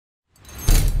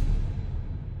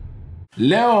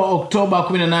Leo Oktoba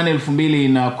 18,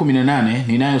 2018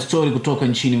 ninayo story kutoka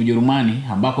nchini Ujerumani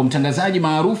ambako mtangazaji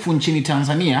maarufu nchini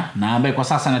Tanzania na ambaye kwa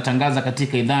sasa anatangaza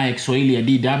katika idhaa ya Kiswahili ya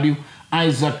DW,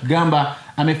 Isack Gamba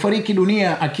amefariki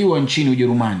dunia akiwa nchini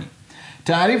Ujerumani.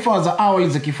 Taarifa za awali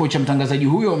za kifo cha mtangazaji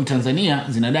huyo Mtanzania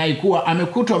zinadai kuwa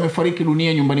amekutwa amefariki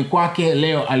dunia nyumbani kwake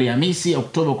leo Alhamisi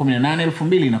Oktoba 18,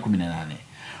 2018.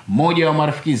 Mmoja wa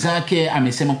marafiki zake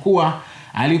amesema kuwa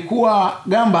alikuwa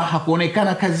Gamba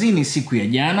hakuonekana kazini siku ya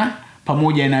jana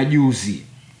pamoja na juzi.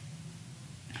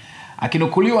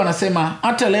 Akinukuliwa anasema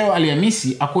hata leo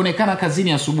Alhamisi hakuonekana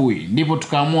kazini asubuhi, ndipo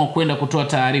tukaamua kwenda kutoa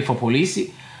taarifa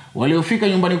polisi. Waliofika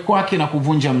nyumbani kwake na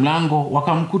kuvunja mlango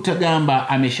wakamkuta Gamba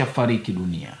ameshafariki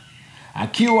dunia.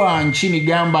 Akiwa nchini,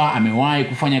 Gamba amewahi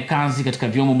kufanya kazi katika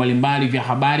vyombo mbalimbali vya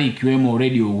habari ikiwemo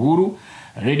Radio Uhuru,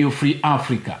 Radio Free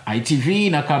Africa, ITV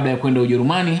na kabla ya kwenda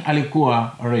Ujerumani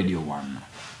alikuwa Radio 1.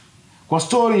 Kwa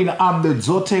story na update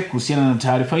zote kuhusiana na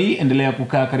taarifa hii, endelea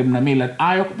kukaa karibu na Millard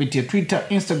Ayo kupitia Twitter,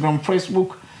 Instagram,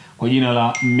 Facebook kwa jina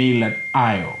la Millard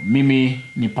Ayo. Mimi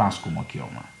ni Pasco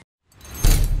Mwakioma.